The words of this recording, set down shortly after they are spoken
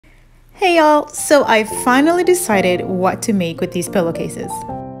Hey y'all, so I finally decided what to make with these pillowcases.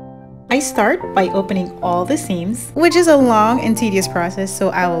 I start by opening all the seams, which is a long and tedious process, so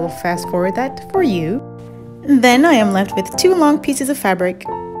I will fast forward that for you. Then I am left with two long pieces of fabric.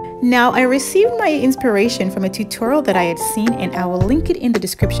 Now I received my inspiration from a tutorial that I had seen, and I will link it in the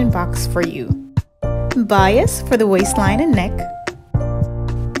description box for you. Bias for the waistline and neck,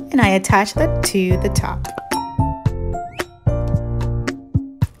 and I attach that to the top.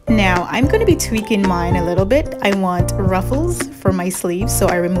 Now I'm going to be tweaking mine a little bit. I want ruffles for my sleeves, so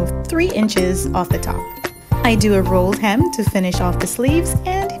I remove 3 inches off the top. I do a rolled hem to finish off the sleeves,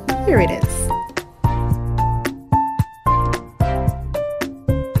 and here it is.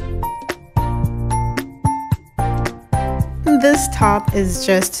 This top is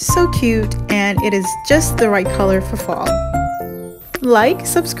just so cute, and it is just the right color for fall. Like,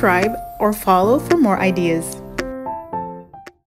 subscribe, or follow for more ideas.